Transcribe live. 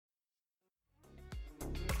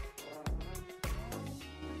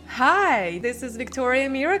Hi, this is Victoria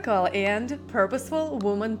Miracle and Purposeful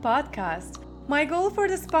Woman Podcast. My goal for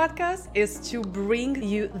this podcast is to bring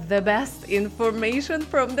you the best information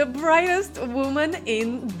from the brightest woman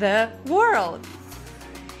in the world.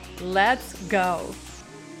 Let's go.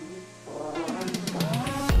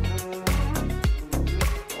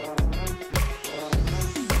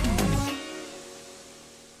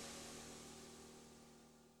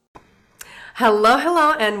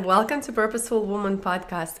 Hello, and welcome to Purposeful Woman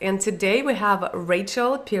Podcast. And today we have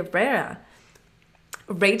Rachel Pereira.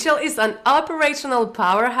 Rachel is an operational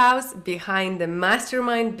powerhouse behind the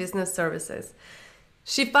Mastermind Business Services.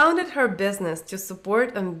 She founded her business to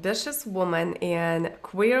support ambitious women and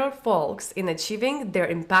queer folks in achieving their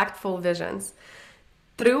impactful visions.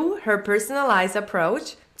 Through her personalized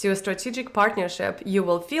approach to a strategic partnership, you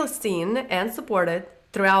will feel seen and supported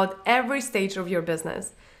throughout every stage of your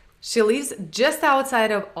business. She lives just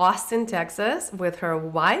outside of Austin, Texas, with her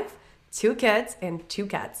wife, 2 kids, and 2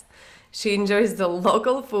 cats. She enjoys the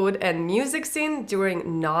local food and music scene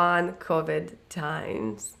during non-COVID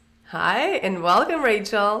times. Hi, and welcome,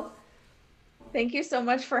 Rachel. Thank you so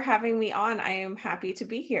much for having me on. I am happy to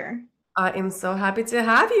be here. I am so happy to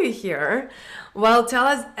have you here. Well, tell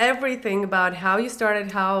us everything about how you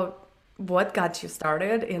started, what got you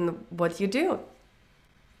started, and what you do.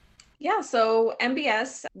 Yeah, so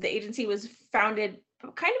MBS, the agency was founded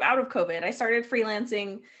kind of out of COVID. I started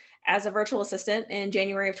freelancing as a virtual assistant in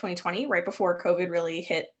January of 2020, right before COVID really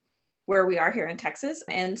hit where we are here in Texas.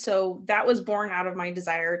 And so that was born out of my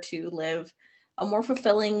desire to live a more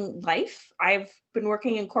fulfilling life. I've been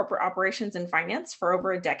working in corporate operations and finance for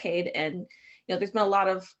over a decade. And there's been a lot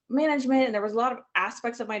of management and there was a lot of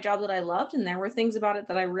aspects of my job that I loved. And there were things about it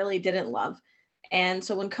that I really didn't love. And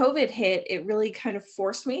so when COVID hit, it really kind of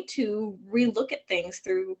forced me to relook at things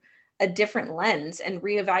through a different lens and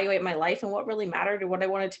reevaluate my life and what really mattered and what I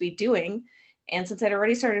wanted to be doing. And since I'd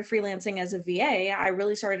already started freelancing as a VA, I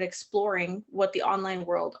really started exploring what the online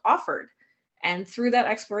world offered. And through that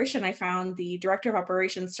exploration, I found the Director of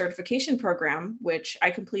Operations Certification Program, which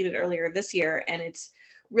I completed earlier this year. And it's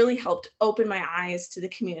really helped open my eyes to the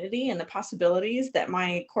community and the possibilities that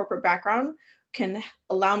my corporate background can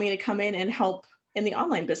allow me to come in and help in the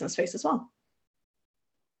online business space as well.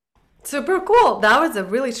 Super cool. That was a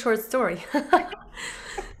really short story. I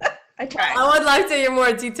tried. I would like to hear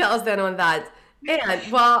more details then on that.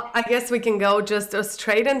 And well, I guess we can go just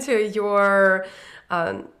straight into your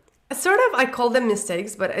I call them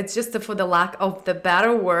mistakes, but it's just for the lack of the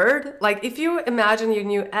better word. Like if you imagine you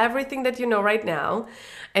knew everything that you know right now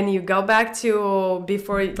and you go back to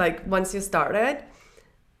before, like once you started,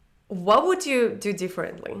 what would you do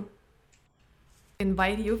differently?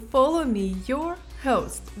 Invite you follow me, your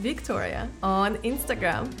host Victoria, on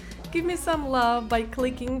Instagram. Give me some love by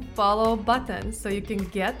clicking follow button so you can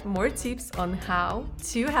get more tips on how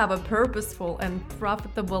to have a purposeful and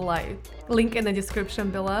profitable life. Link in the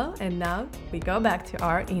description below. And now we go back to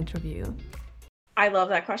our interview. I love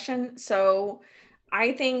that question. So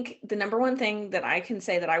I think the number one thing that I can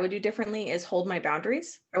say that I would do differently is hold my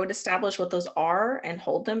boundaries. I would establish what those are and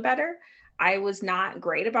hold them better. I was not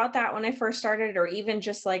great about that when I first started, or even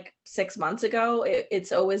just like 6 months ago. I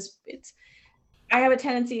have a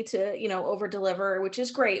tendency to, over deliver, which is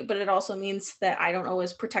great, but it also means that I don't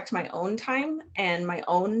always protect my own time and my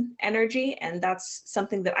own energy. And that's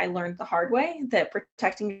something that I learned the hard way, that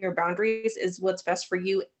protecting your boundaries is what's best for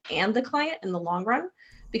you and the client in the long run,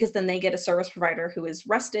 because then they get a service provider who is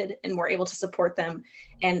rested and we're able to support them.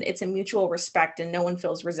 And it's a mutual respect and no one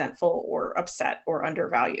feels resentful or upset or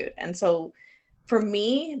undervalued. And so for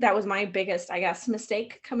me, that was my biggest,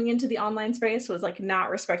 mistake coming into the online space, was like not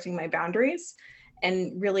respecting my boundaries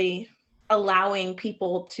and really allowing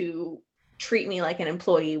people to treat me like an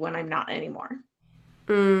employee when I'm not anymore.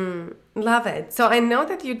 Love it. So I know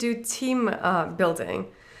that you do team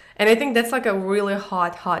building. And I think that's like a really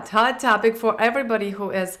hot topic for everybody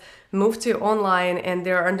who is moved to online and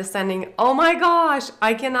they're understanding, oh my gosh,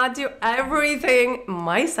 I cannot do everything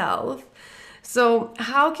myself. So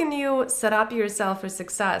how can you set up yourself for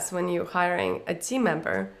success when you're hiring a team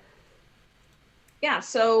member? Yeah,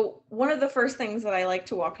 so one of the first things that I like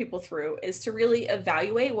to walk people through is to really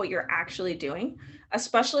evaluate what you're actually doing,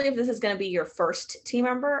 especially if this is going to be your first team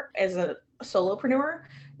member as a solopreneur.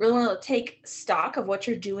 Really want to take stock of what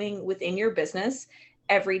you're doing within your business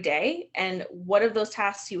every day, and what of those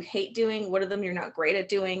tasks you hate doing, what of them you're not great at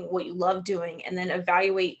doing, what you love doing, and then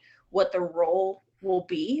evaluate what the role will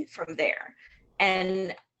be from there.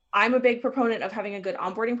 And I'm a big proponent of having a good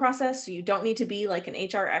onboarding process. So you don't need to be like an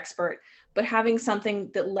HR expert, but having something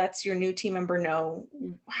that lets your new team member know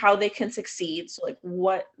how they can succeed. So like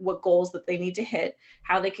what goals that they need to hit,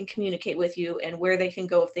 how they can communicate with you, and where they can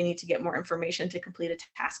go if they need to get more information to complete a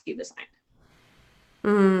task you've assigned.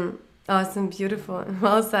 Awesome, beautiful,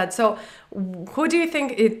 well said. So, who do you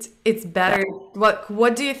think it's better?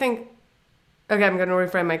 What do you think? Okay, I'm going to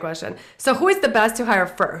reframe my question. So, who is the best to hire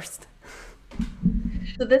first?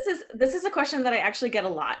 So this is a question that I actually get a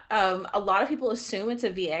lot. A lot of people assume it's a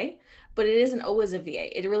VA, but it isn't always a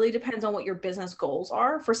VA. It really depends on what your business goals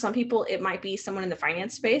are. For some people, it might be someone in the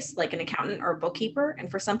finance space, like an accountant or a bookkeeper.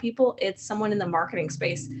 And for some people, it's someone in the marketing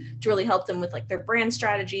space to really help them with like their brand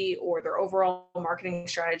strategy or their overall marketing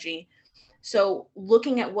strategy. So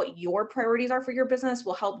looking at what your priorities are for your business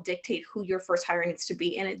will help dictate who your first hire needs to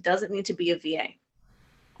be. And it doesn't need to be a VA.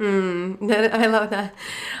 I love that.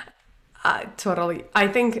 Totally. I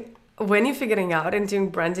think when you're figuring out and doing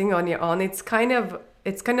branding on your own, it's kind of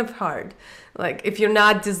hard. Like if you're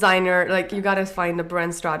not designer, like you gotta find a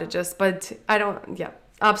brand strategist. But yeah,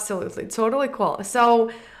 absolutely, totally cool. So,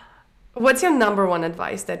 what's your number one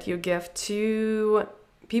advice that you give to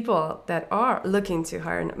people that are looking to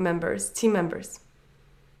hire team members?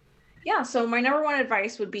 Yeah, so my number one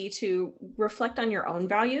advice would be to reflect on your own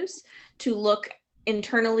values, to look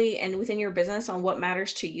internally and within your business on what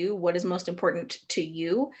matters to you, what is most important to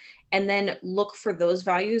you, and then look for those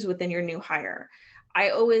values within your new hire.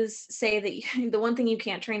 I always say that the one thing you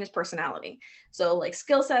can't train is personality. So like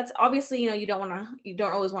skill sets, obviously, you don't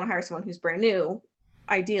always want to hire someone who's brand new,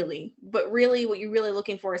 ideally, but really what you're really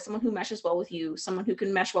looking for is someone who meshes well with you, someone who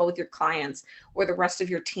can mesh well with your clients or the rest of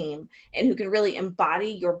your team, and who can really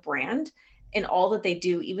embody your brand in all that they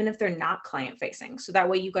do, even if they're not client facing. So that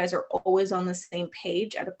way you guys are always on the same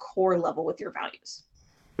page at a core level with your values.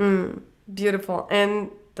 Beautiful.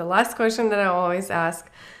 And the last question that I always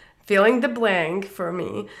ask, filling the blank for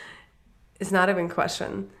me is not even a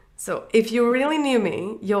question. So if you really knew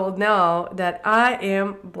me, you'll know that I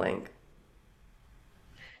am blank.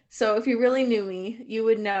 So if you really knew me, you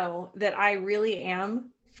would know that I really am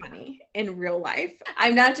funny in real life.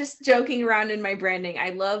 I'm not just joking around in my branding. I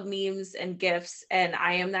love memes and GIFs, and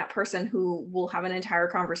I am that person who will have an entire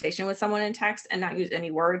conversation with someone in text and not use any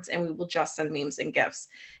words, and we will just send memes and GIFs.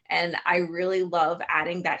 And I really love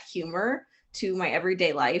adding that humor to my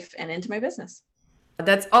everyday life and into my business.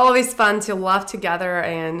 That's always fun to laugh together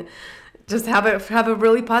and just have a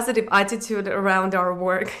really positive attitude around our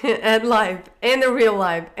work and life and the real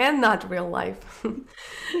life and not real life.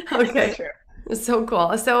 Okay. True. So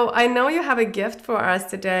cool. So I know you have a gift for us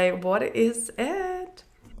today. What is it?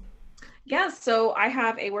 Yeah, so I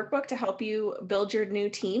have a workbook to help you build your new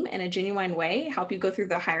team in a genuine way, help you go through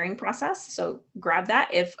the hiring process. So grab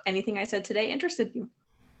that if anything I said today interested you.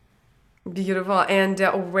 Beautiful. And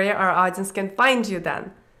where our audience can find you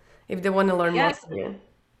then, if they want to learn more from you?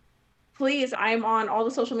 Please, I'm on all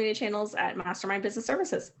the social media channels at Mastermind Business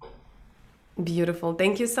Services. Beautiful.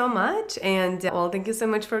 Thank you so much. And thank you so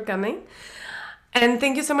much for coming. And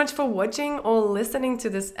thank you so much for watching or listening to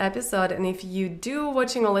this episode. And if you do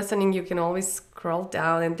watching or listening, you can always scroll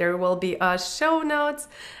down and there will be a show notes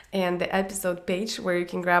and the episode page where you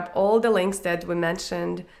can grab all the links that we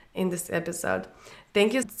mentioned in this episode.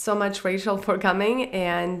 Thank you so much, Rachel, for coming.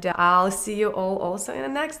 And I'll see you all also in the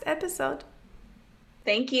next episode.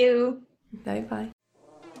 Thank you. Bye-bye.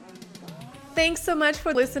 Thanks so much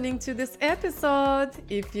for listening to this episode.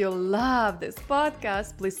 If you love this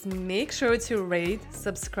podcast, please make sure to rate,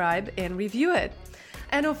 subscribe, and review it.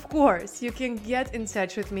 And of course, you can get in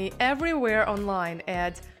touch with me everywhere online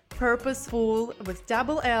at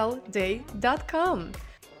purposefulday.com.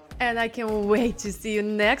 And I can't wait to see you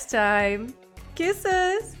next time.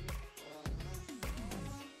 Kisses!